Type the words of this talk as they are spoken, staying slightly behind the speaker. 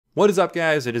What is up,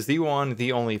 guys? It is the one,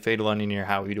 the only Fatal Onion here.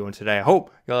 How are you doing today? I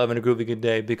hope y'all having a groovy good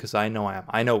day, because I know I am.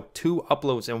 I know 2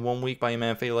 uploads in 1 week by your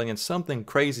man Fatal Onion. Something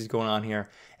crazy is going on here,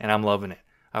 and I'm loving it.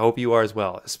 I hope you are as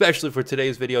well, especially for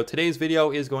today's video. Today's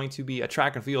video is going to be a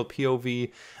track and field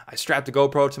POV. I strapped a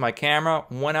GoPro to my camera,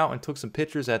 went out and took some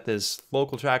pictures at this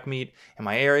local track meet in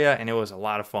my area, and it was a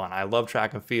lot of fun. I love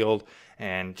track and field,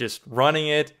 and just running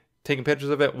it, taking pictures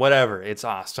of it, whatever. It's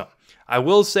awesome. I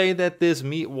will say that this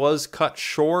meet was cut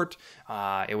short.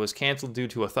 It was canceled due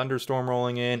to a thunderstorm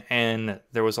rolling in, and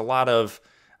there was a lot of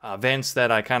events that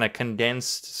I kind of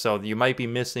condensed, so you might be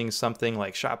missing something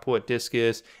like shot put,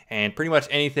 discus, and pretty much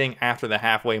anything after the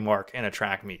halfway mark in a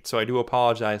track meet. So I do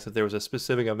apologize if there was a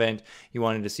specific event you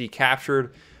wanted to see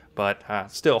captured. But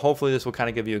still, hopefully this will kind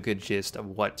of give you a good gist of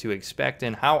what to expect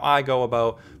and how I go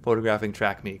about photographing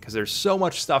track meet, because there's so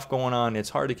much stuff going on. It's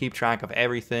hard to keep track of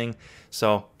everything.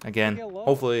 So again,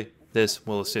 hopefully this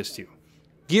will assist you.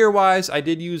 Gear-wise, I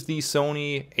did use the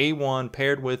Sony A1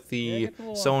 paired with the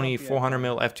Sony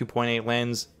 400mm f2.8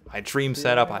 lens. My dream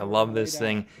setup. I love this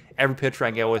thing. Every picture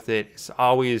I get with it is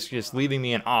always just leaving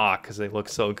me in awe because they look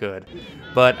so good.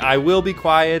 But I will be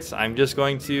quiet. I'm just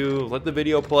going to let the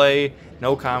video play.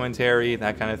 No commentary,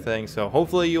 that kind of thing. So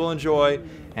hopefully you'll enjoy,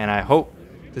 and I hope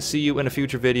to see you in a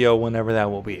future video whenever that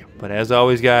will be. But as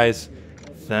always, guys,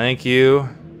 thank you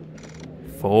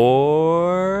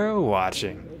for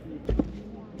watching.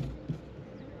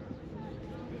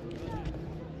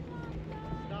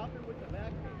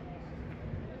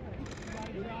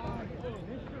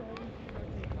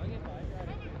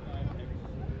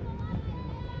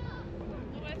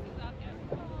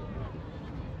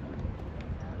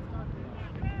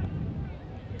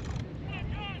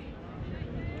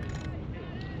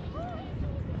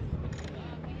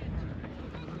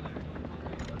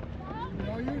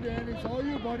 All you, Danny. It's all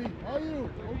you, buddy. All you.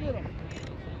 Go get him.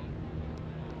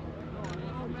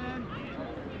 Oh, man.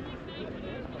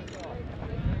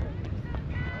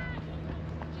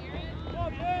 Come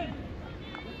on, Ben.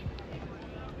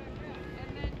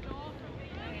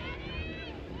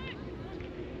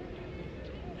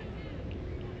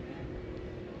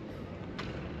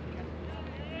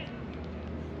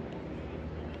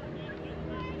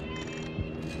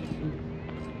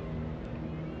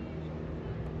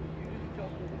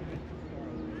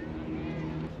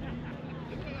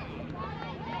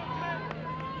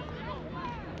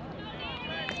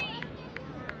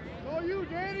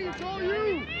 Danny, it's all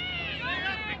you!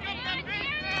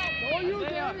 It's all you,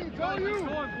 Danny, it's all you!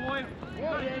 Go on, boy! Go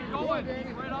on, Danny, go on,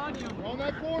 Danny! Right on you! You're on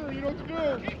that corner, you know what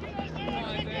to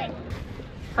do!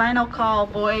 Final call,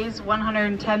 boys,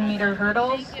 110-meter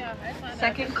hurdles.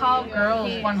 Second call,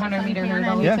 girls, 100-meter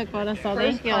hurdles. Yeah. Took photos, so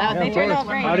thank you. Call, they turned out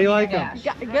great. How do you like them?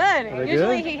 Good.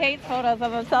 Usually he hates photos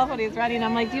of himself when he's running.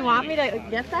 I'm like, do you want me to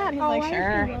get that? He's like,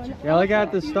 sure. Yeah, like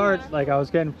at the start, like I was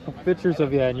getting pictures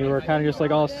of you, and you were kind of just like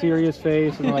all serious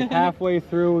face, and like halfway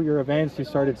through your events, you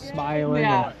started smiling.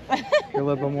 Yeah. And you're a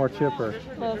little bit more chipper.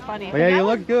 That was funny. But yeah, you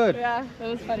look good. Yeah, it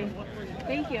was funny.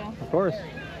 Thank you. Of course.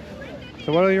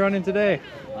 So what are you running today?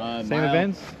 Same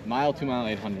events? Mile, 2 mile,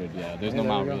 800. Yeah, there's no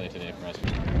mile relay today for us.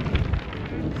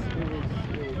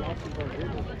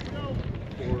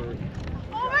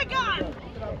 Oh my God!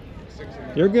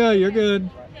 You're good. You're good.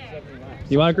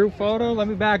 You want a group photo? Let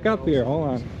me back up here. Hold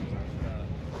on.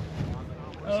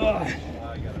 Ugh.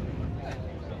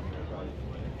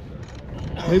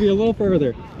 Maybe a little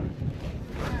further.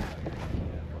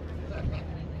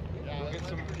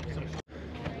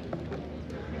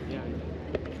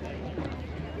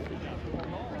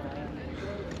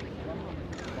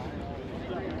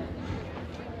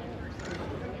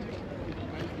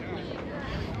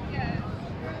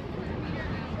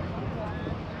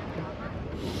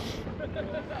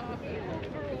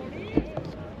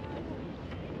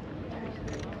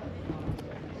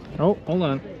 Oh, hold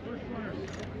on.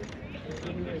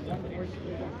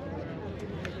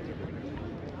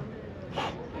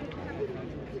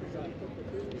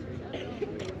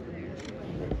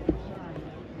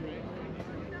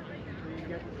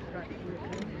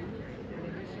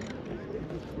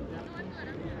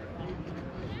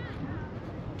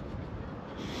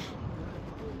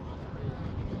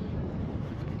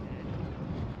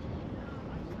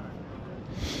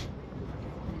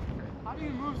 How do you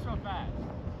move so fast?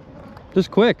 Just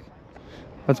quick.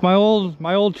 That's my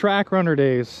old track runner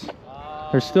days.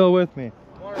 They're still with me.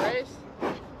 Want to race?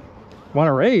 Want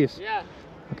to race? Yeah.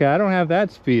 Okay, I don't have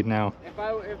that speed now. If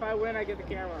I win, I get the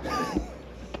camera.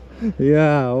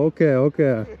 Yeah,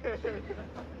 okay.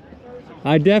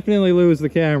 I definitely lose the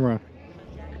camera.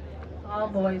 All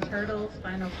boys hurdles,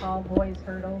 final call boys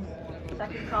hurdles.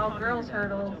 Second call girls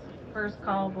hurdles. First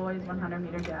call, boys,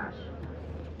 100-meter dash.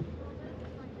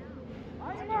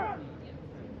 I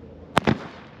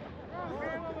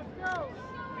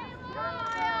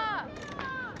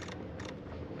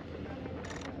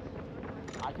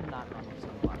cannot run with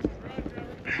sunglasses.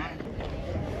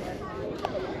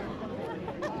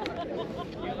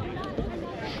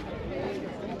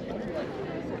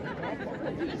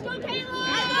 Let's go,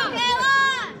 Kayla! Let's go, Kayla!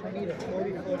 I need a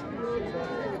 40-foot.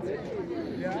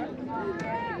 Yeah.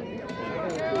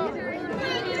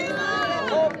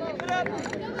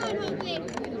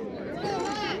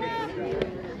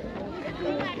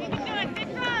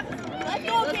 Let's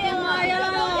go, Kayla!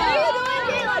 How are you doing,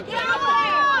 Kayla? Get up there!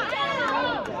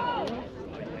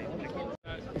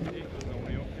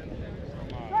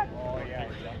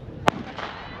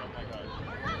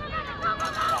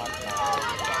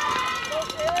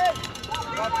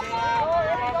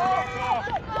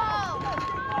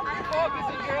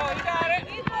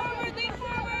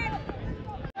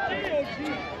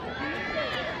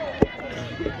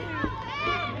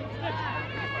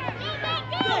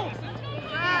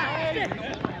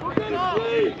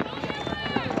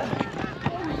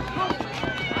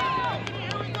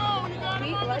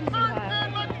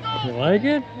 You like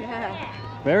it?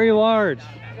 Yeah. Very large.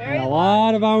 Very and a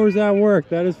lot of hours at work,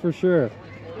 that is for sure.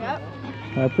 Yep.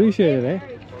 I appreciate it, eh?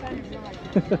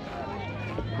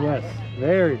 Yes,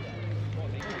 very.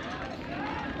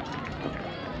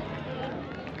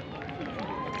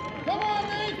 Come on,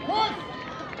 Nate! Push!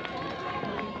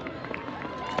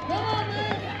 Come on,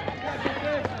 Nate!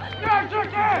 Yeah,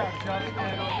 check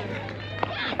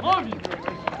it! Love you!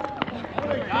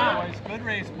 Good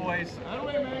race, boys. Out of the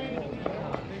way, man.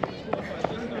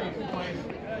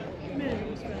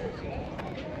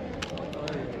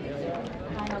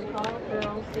 Final call,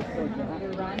 girls,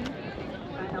 600-meter run.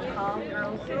 Final call,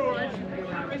 girls, 600-meter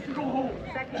run.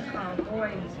 Second call,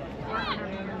 boys,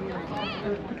 400-meter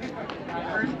relay.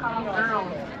 First call,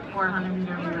 girls,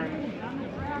 400-meter relay.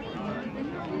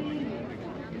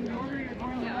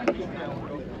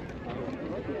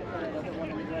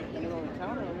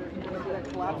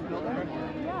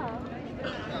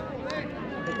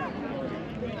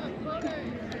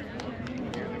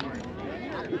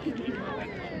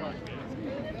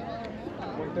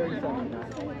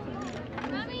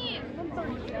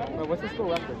 Wait, what's the school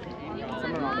record?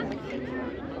 Somewhere around there.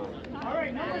 All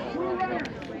right, number 2 runners.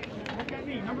 Look at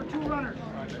me, number 2 runners.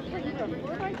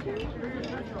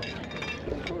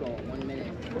 Total, 1 minute.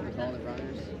 All the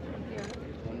runners.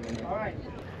 1 minute. All right.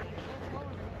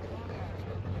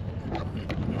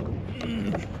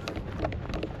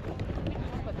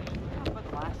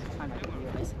 Last time I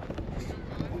did this.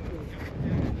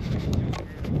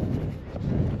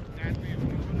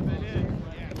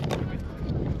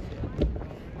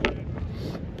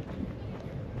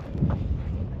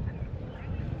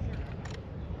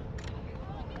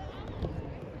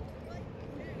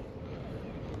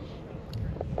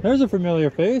 There's a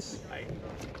familiar face.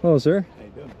 Hello, sir. How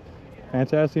you doing?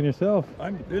 Fantastic yourself.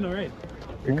 I'm doing all right.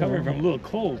 Recovering from a little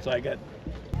cold, so I got.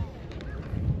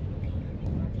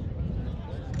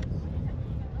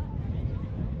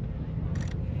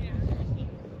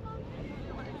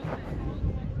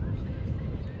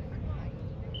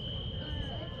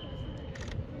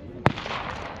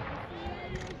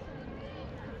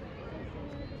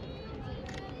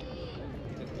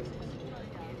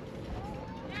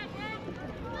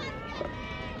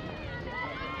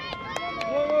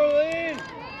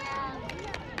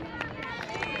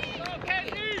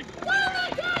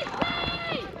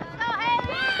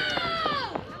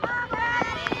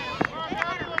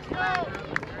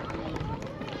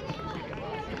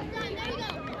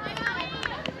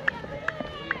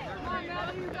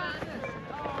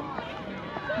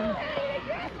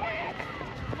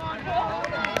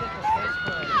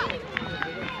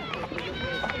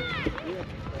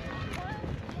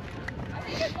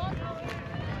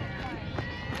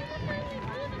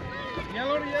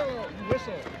 Yellow to yellow,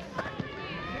 whistle.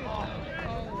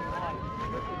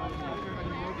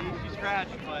 Easy scratch,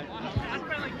 but That's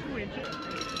probably like 2 inches.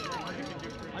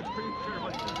 I'm pretty sure it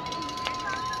was.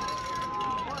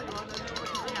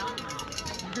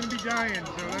 She's gonna be dying,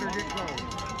 so let her get going.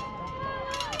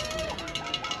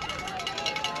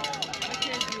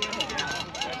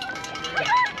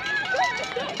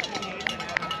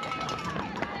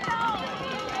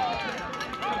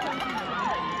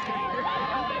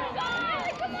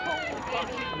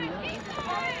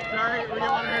 Sorry, we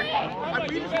don't want to hurt.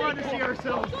 We just wanted to see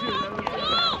ourselves too.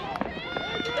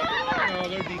 That was oh,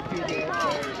 they're DQ.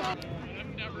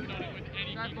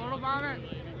 Got photo bomb it?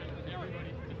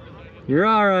 You're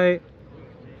all right.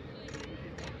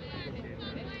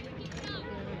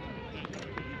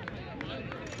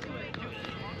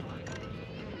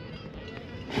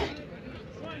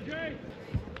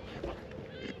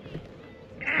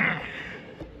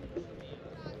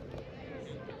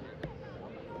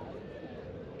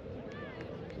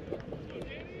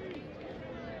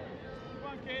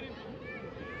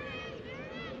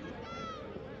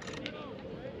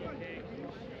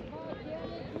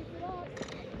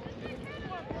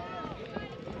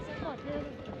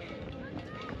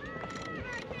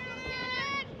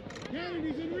 him,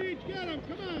 he's in reach, get him,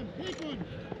 come on, take one.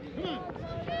 Come on. Come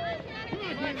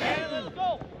on, Jandy. Let's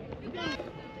go.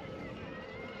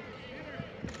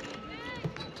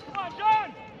 Come on, John.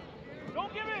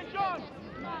 Don't give in, John.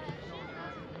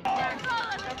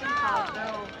 Second call,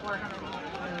 girls, 400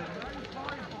 meters.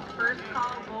 First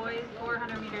call, boys,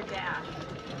 400-meter dash.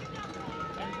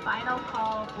 And final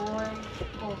call, boys,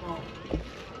 pole vault.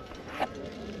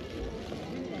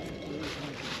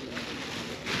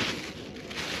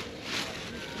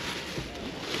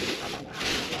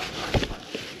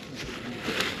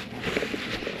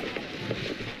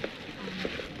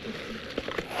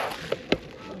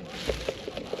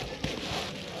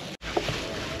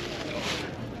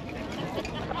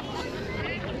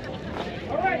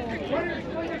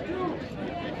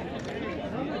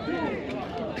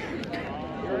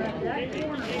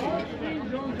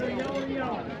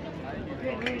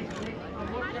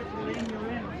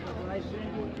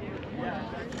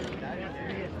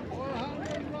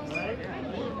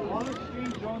 All the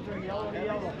screen zones are yellow to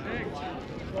yellow.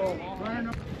 So,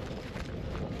 run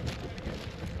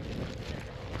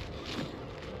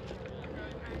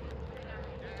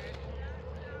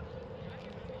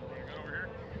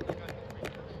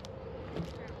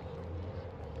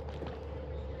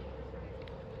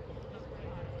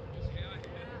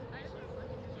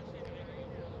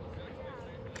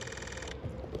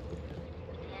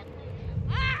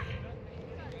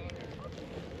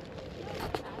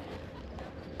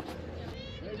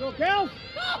Go, Kels!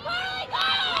 Go, Carly, go!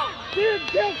 Dig,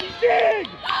 Kelsey, dig!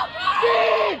 Go,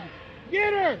 Carly! Dig!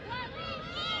 Get her!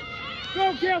 Go,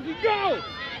 Kelsey, go!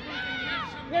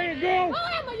 There you go! Go,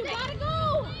 Emma, you gotta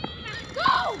go!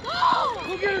 Go, go!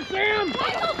 Go get her, Sam! Go,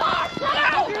 Mark! Go!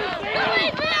 Go get her,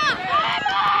 Sam! Go,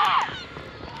 Emma!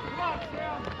 Come on,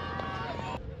 Sam!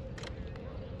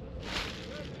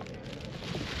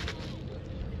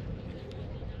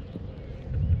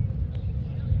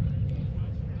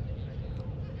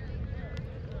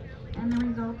 And the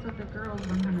results of the girls'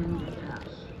 100-meter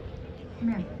dash.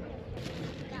 Smith.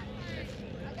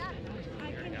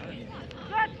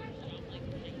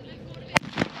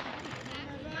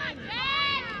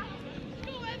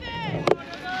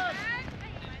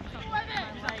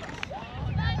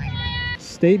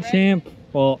 State champ,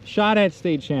 well, shot at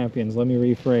state champions, let me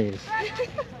rephrase.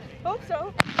 Hope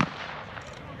so.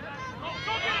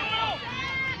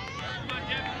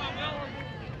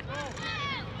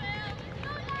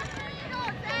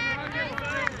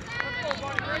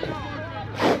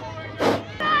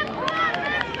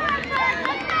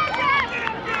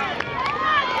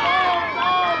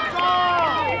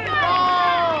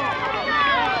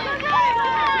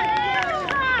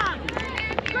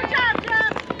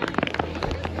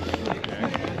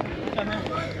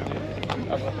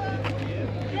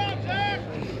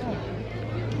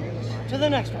 To the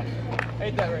next one.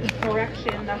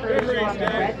 Correction, the hurdles on the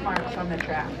red marks on the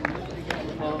track.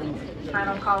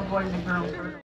 Final call, boys and girls.